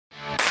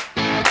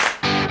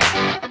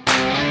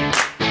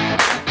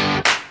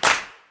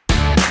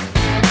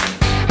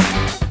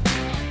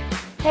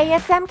Hey,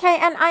 it's MK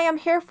and I am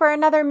here for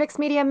another Mixed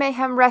Media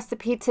Mayhem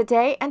recipe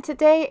today, and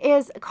today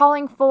is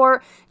calling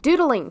for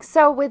doodling.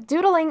 So with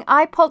doodling,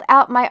 I pulled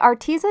out my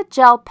Arteza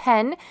gel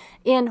pen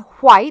in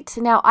white.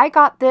 Now I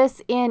got this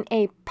in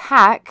a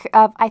pack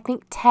of I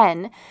think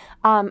 10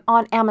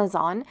 on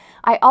Amazon.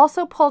 I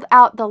also pulled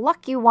out the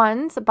Lucky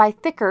Ones by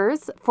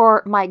Thickers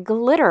for my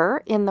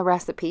glitter in the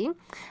recipe.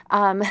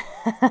 I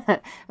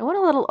went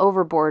a little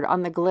overboard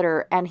on the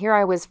glitter, and here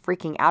I was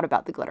freaking out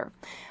about the glitter.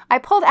 I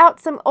pulled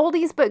out some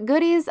oldies but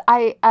goodies.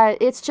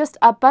 It's just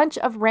a bunch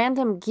of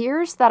random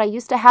gears that I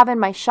used to have in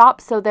my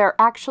shop, so they're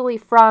actually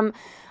from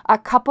a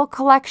couple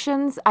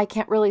collections. I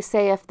can't really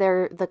say if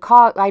they're the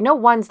cog. I know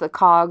one's the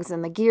cogs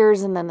and the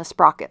gears and then the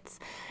sprockets.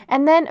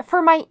 And then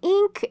for my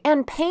ink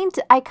and paint,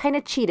 I kind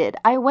of cheated.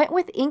 I went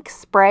with ink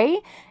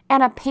spray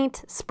and a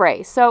paint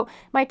spray. So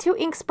my two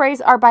ink sprays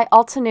are by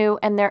Altenew,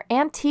 and they're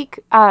antique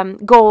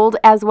gold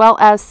as well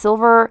as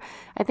silver.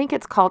 I think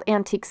it's called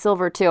antique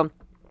silver too.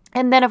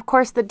 And then, of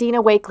course, the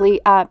Dina Wakley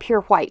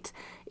Pure White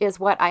is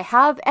what I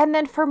have. And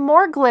then for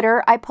more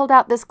glitter, I pulled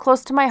out this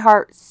close to my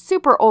heart,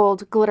 super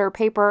old glitter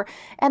paper.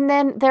 And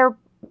then their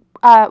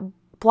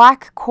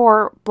black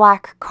core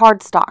black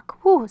cardstock.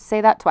 Whew,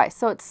 say that twice.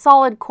 So it's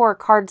solid core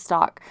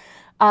cardstock,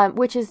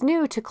 which is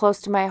new to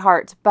close to my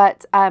heart.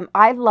 But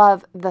I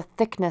love the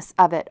thickness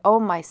of it. Oh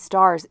my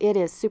stars, it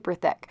is super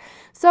thick.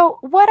 So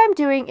what I'm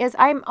doing is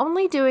I'm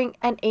only doing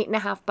an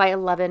 8.5 by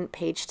 11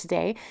 page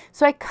today.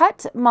 So I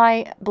cut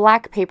my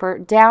black paper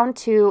down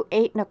to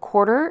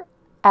 8.25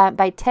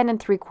 by 10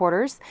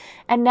 3/4.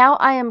 And now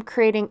I am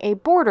creating a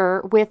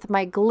border with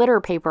my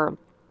glitter paper.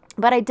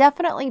 But I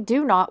definitely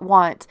do not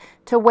want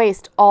to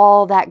waste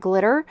all that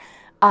glitter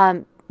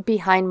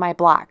behind my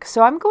black.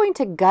 So I'm going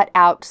to gut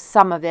out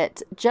some of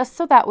it just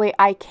so that way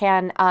I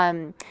can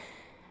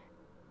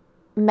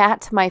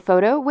matte my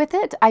photo with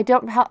it. I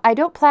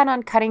don't plan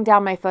on cutting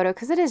down my photo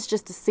because it is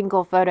just a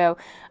single photo.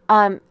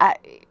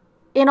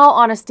 In all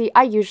honesty,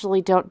 I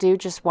usually don't do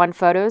just one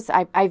photos.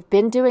 I've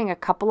been doing a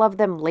couple of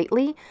them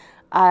lately.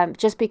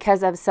 Just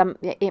because of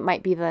it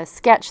might be the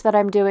sketch that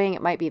I'm doing,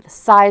 it might be the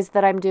size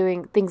that I'm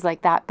doing, things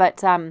like that.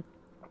 But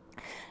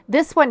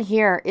this one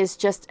here is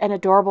just an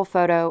adorable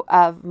photo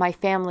of my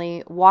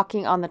family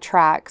walking on the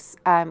tracks,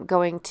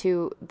 going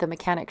to the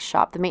mechanics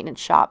shop, the maintenance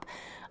shop,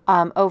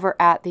 over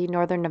at the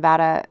Northern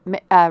Nevada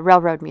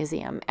Railroad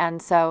Museum. And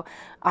so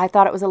I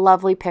thought it was a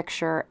lovely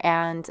picture.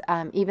 And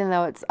even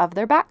though it's of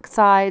their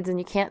backsides and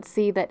you can't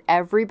see that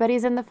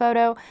everybody's in the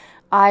photo,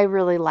 I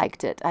really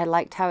liked it. I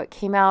liked how it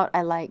came out.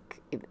 I like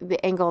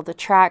the angle of the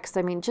tracks.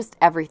 I mean, just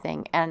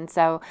everything. And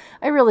so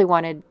I really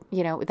wanted,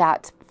 you know,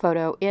 that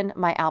photo in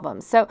my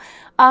album. So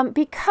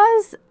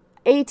because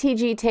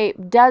ATG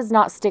tape does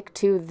not stick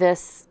to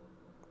this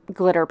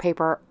glitter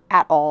paper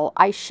at all,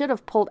 I should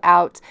have pulled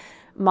out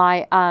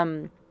my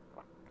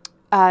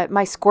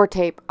my score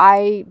tape.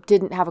 I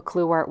didn't have a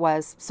clue where it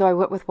was, so I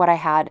went with what I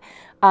had.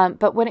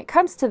 But when it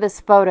comes to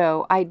this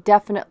photo, I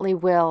definitely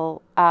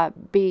will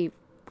be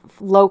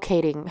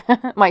locating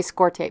my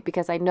score tape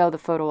because I know the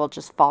photo will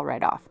just fall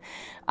right off.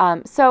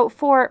 So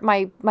for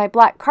my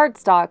black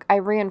cardstock, I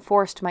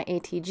reinforced my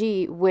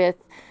ATG with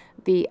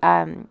the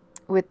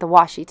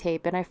washi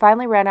tape, and I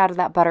finally ran out of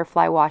that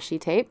butterfly washi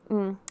tape.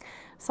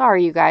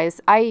 Sorry, you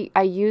guys. I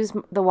use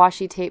the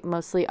washi tape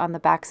mostly on the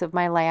backs of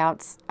my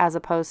layouts as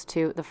opposed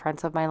to the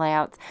fronts of my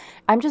layouts.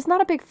 I'm just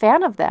not a big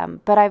fan of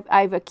them, but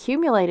I've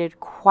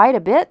accumulated quite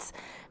a bit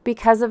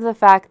because of the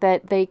fact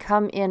that they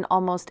come in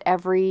almost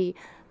every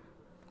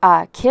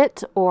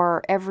kit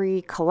or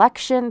every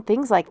collection,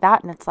 things like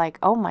that. And it's like,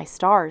 oh my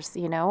stars,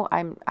 you know,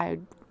 I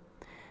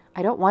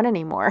don't want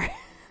any more.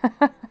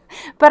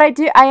 But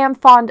I am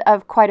fond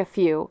of quite a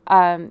few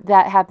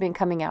that have been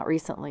coming out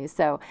recently.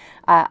 So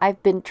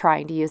I've been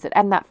trying to use it.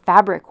 And that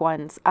fabric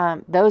ones,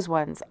 those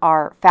ones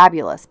are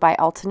fabulous by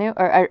Altenew,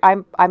 or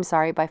I'm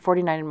sorry, by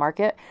 49 and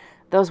Market.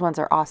 Those ones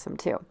are awesome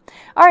too.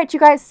 All right, you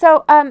guys.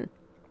 So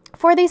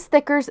for these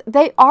thickers,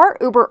 they are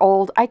uber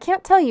old. I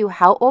can't tell you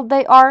how old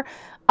they are.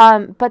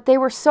 But they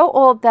were so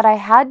old that I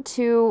had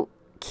to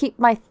keep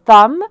my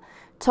thumb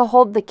to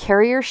hold the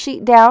carrier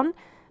sheet down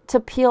to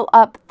peel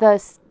up the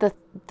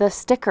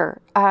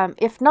sticker.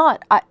 If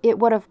not, it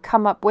would have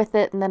come up with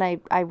it, and then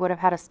I would have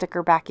had a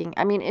sticker backing.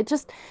 I mean, it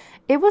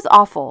was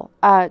awful,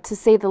 to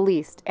say the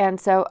least.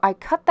 And so I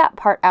cut that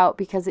part out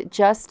because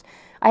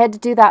I had to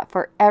do that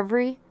for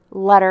every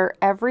letter,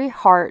 every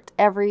heart,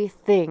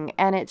 everything.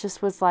 And it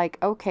just was like,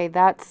 okay,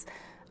 that's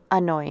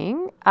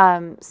annoying.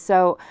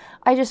 So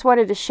I just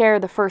wanted to share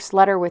the first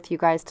letter with you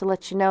guys to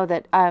let you know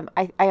that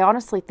I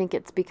honestly think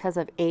it's because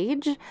of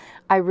age.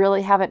 I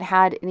really haven't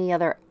had any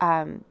other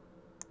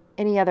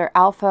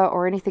alpha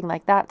or anything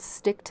like that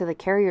stick to the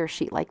carrier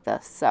sheet like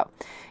this. So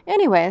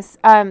anyways,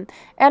 and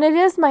it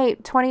is my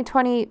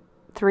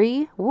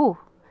 2023, ooh,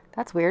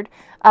 that's weird,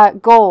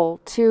 goal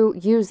to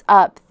use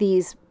up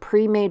these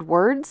pre-made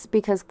words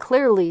because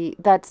clearly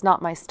that's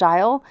not my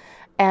style.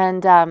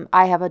 And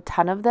I have a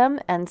ton of them.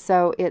 And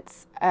so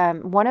it's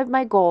one of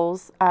my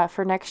goals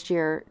for next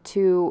year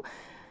to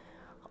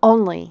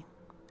only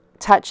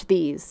touch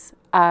these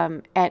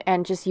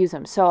and just use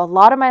them. So a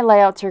lot of my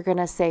layouts are going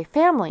to say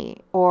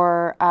family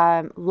or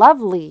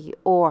lovely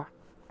or,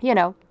 you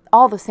know,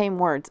 all the same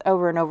words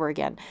over and over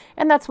again.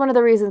 And that's one of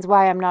the reasons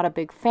why I'm not a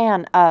big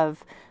fan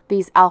of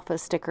these alpha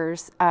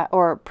stickers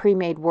or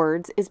pre-made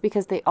words, is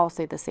because they all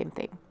say the same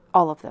thing,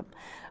 all of them.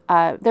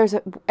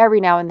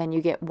 Every now and then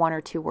you get one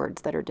or two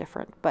words that are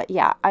different. But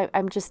yeah,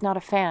 I'm just not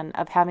a fan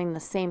of having the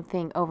same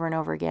thing over and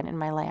over again in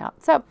my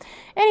layout. So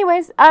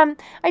anyways,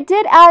 I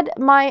did add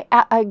my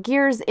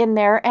gears in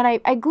there, and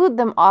I glued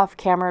them off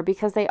camera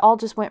because they all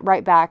just went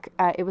right back.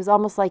 It was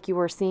almost like you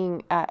were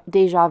seeing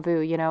deja vu,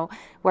 you know,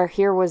 where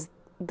here was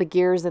the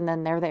gears and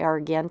then there they are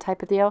again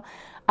type of deal.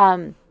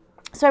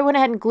 So I went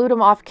ahead and glued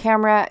them off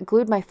camera,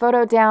 glued my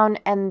photo down,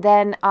 and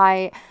then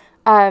I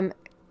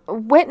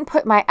went and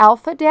put my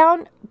alpha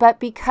down, but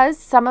because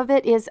some of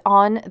it is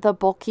on the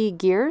bulky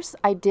gears,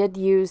 I did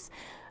use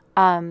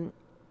foam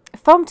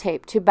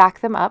tape to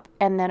back them up.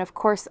 And then of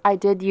course I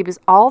did use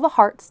all the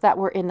hearts that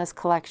were in this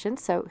collection.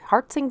 So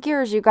hearts and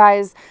gears, you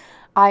guys,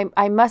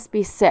 I must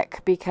be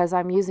sick because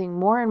I'm using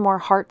more and more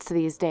hearts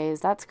these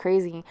days. That's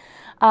crazy.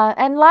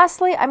 And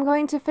lastly, I'm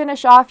going to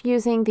finish off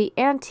using the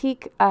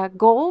antique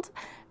gold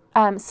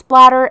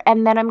splatter,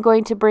 and then I'm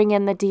going to bring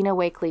in the Dina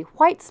Wakley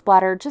white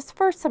splatter just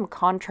for some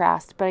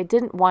contrast, but I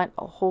didn't want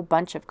a whole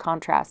bunch of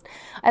contrast.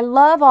 I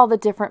love all the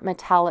different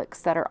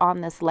metallics that are on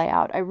this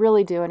layout. I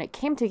really do, and it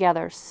came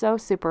together so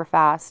super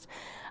fast.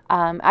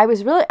 I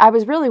was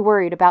really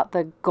worried about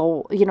the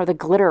gold, you know, the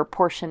glitter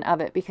portion of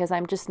it, because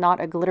I'm just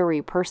not a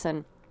glittery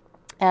person.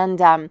 And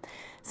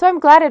so I'm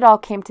glad it all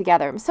came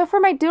together. So for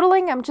my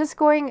doodling, I'm just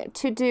going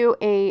to do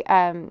a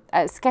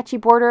sketchy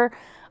border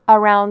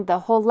around the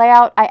whole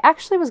layout. I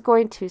actually was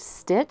going to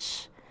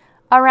stitch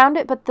around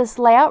it, but this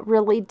layout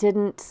really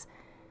didn't,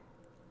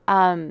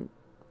 it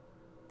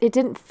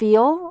didn't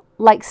feel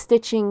like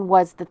stitching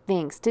was the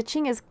thing.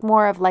 Stitching is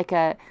more of like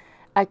a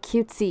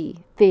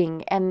cutesy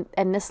thing, and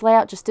this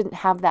layout just didn't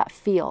have that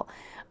feel.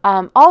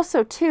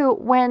 Also too,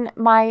 when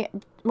my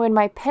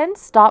pen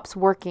stops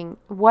working,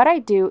 what I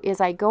do is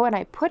I go and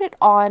I put it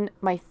on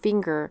my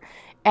finger,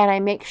 and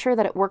I make sure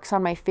that it works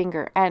on my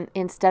finger and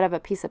instead of a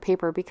piece of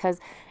paper, because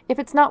if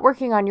it's not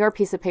working on your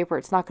piece of paper,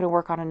 it's not going to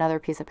work on another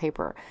piece of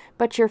paper.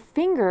 But your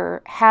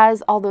finger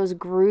has all those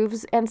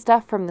grooves and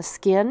stuff from the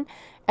skin,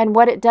 and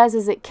what it does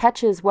is it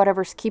catches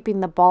whatever's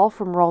keeping the ball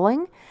from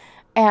rolling,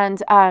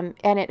 and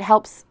it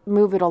helps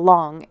move it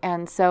along.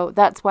 And so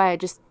that's why I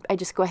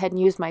just go ahead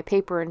and use my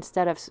paper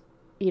instead of,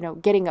 you know,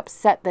 getting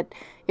upset that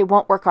it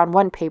won't work on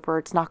one paper,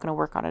 it's not going to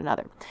work on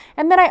another.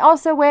 And then I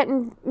also went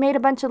and made a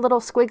bunch of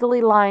little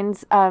squiggly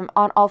lines on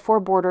all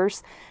four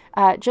borders,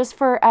 just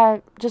for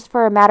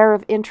a matter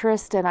of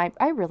interest, and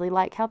I really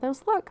like how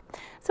those look.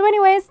 So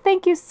anyways,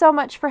 thank you so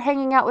much for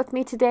hanging out with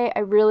me today. I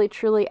really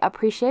truly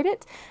appreciate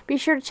it. Be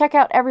sure to check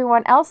out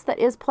everyone else that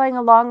is playing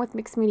along with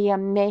Mixed Media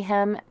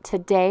Mayhem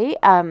today.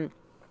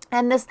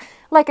 And this,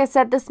 like I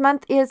said, this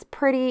month is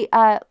pretty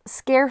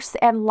scarce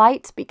and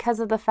light because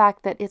of the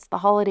fact that it's the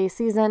holiday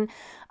season.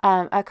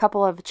 A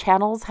couple of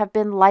channels have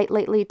been light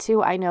lately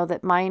too. I know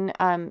that mine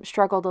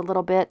struggled a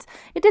little bit.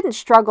 It didn't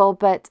struggle,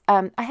 but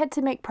I had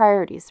to make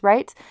priorities,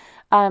 right?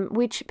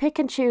 We pick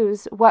and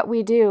choose what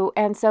we do.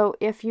 And so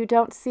if you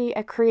don't see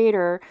a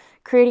creator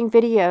creating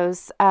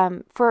videos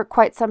for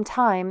quite some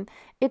time,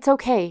 it's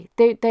okay.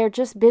 They're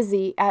just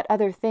busy at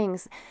other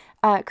things.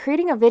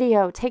 Creating a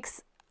video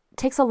takes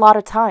a lot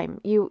of time.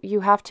 You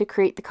have to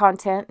create the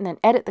content and then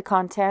edit the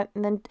content,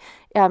 and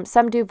then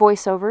some do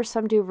voiceover,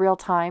 some do real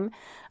time.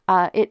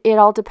 It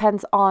all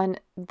depends on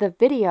the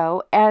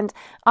video, and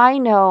I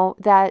know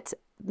that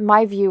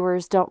my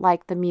viewers don't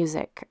like the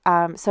music,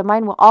 so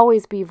mine will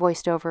always be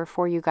voiced over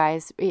for you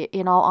guys,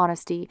 in all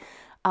honesty.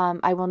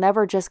 I will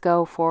never just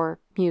go for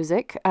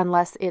music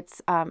unless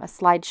it's a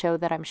slideshow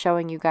that I'm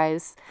showing you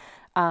guys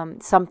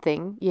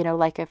something, you know,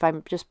 like if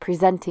I'm just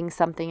presenting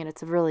something and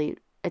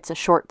it's a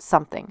short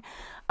something.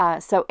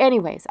 So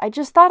anyways, I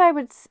just thought I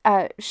would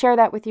share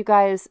that with you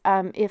guys.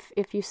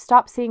 If you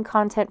stop seeing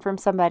content from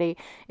somebody,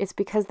 it's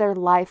because their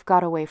life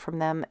got away from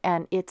them,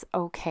 and it's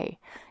okay.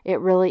 It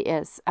really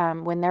is.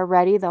 When they're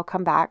ready, they'll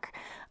come back.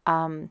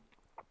 And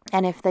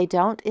if they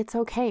don't, it's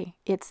okay.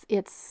 It's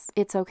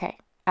okay.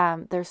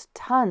 There's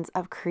tons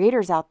of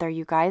creators out there,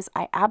 you guys.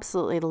 I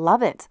absolutely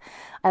love it.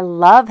 I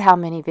love how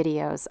many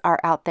videos are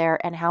out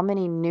there and how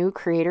many new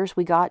creators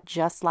we got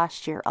just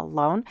last year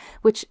alone,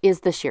 which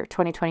is this year,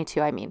 2022,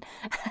 I mean.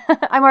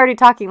 I'm already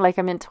talking like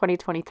I'm in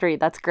 2023.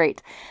 That's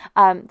great.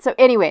 So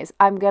anyways,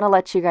 I'm going to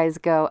let you guys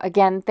go.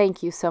 Again,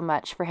 thank you so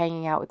much for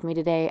hanging out with me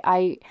today.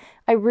 I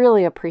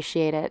really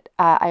appreciate it.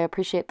 I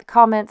appreciate the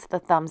comments, the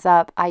thumbs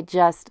up.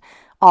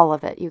 All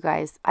of it, you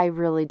guys. I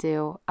really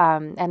do.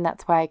 And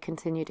that's why I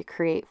continue to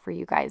create for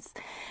you guys.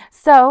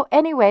 So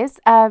anyways,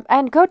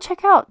 and go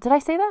check out, did I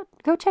say that?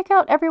 Go check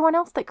out everyone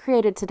else that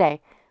created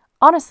today.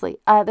 Honestly,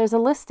 there's a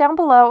list down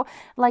below.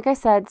 Like I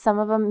said, some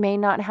of them may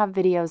not have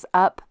videos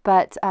up,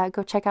 but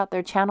go check out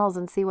their channels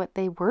and see what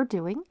they were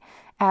doing.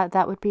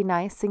 That would be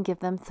nice, and give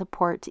them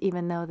support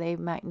even though they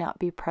might not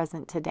be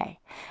present today.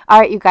 All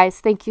right, you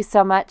guys, thank you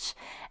so much.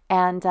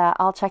 and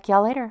I'll check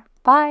y'all later.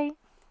 Bye.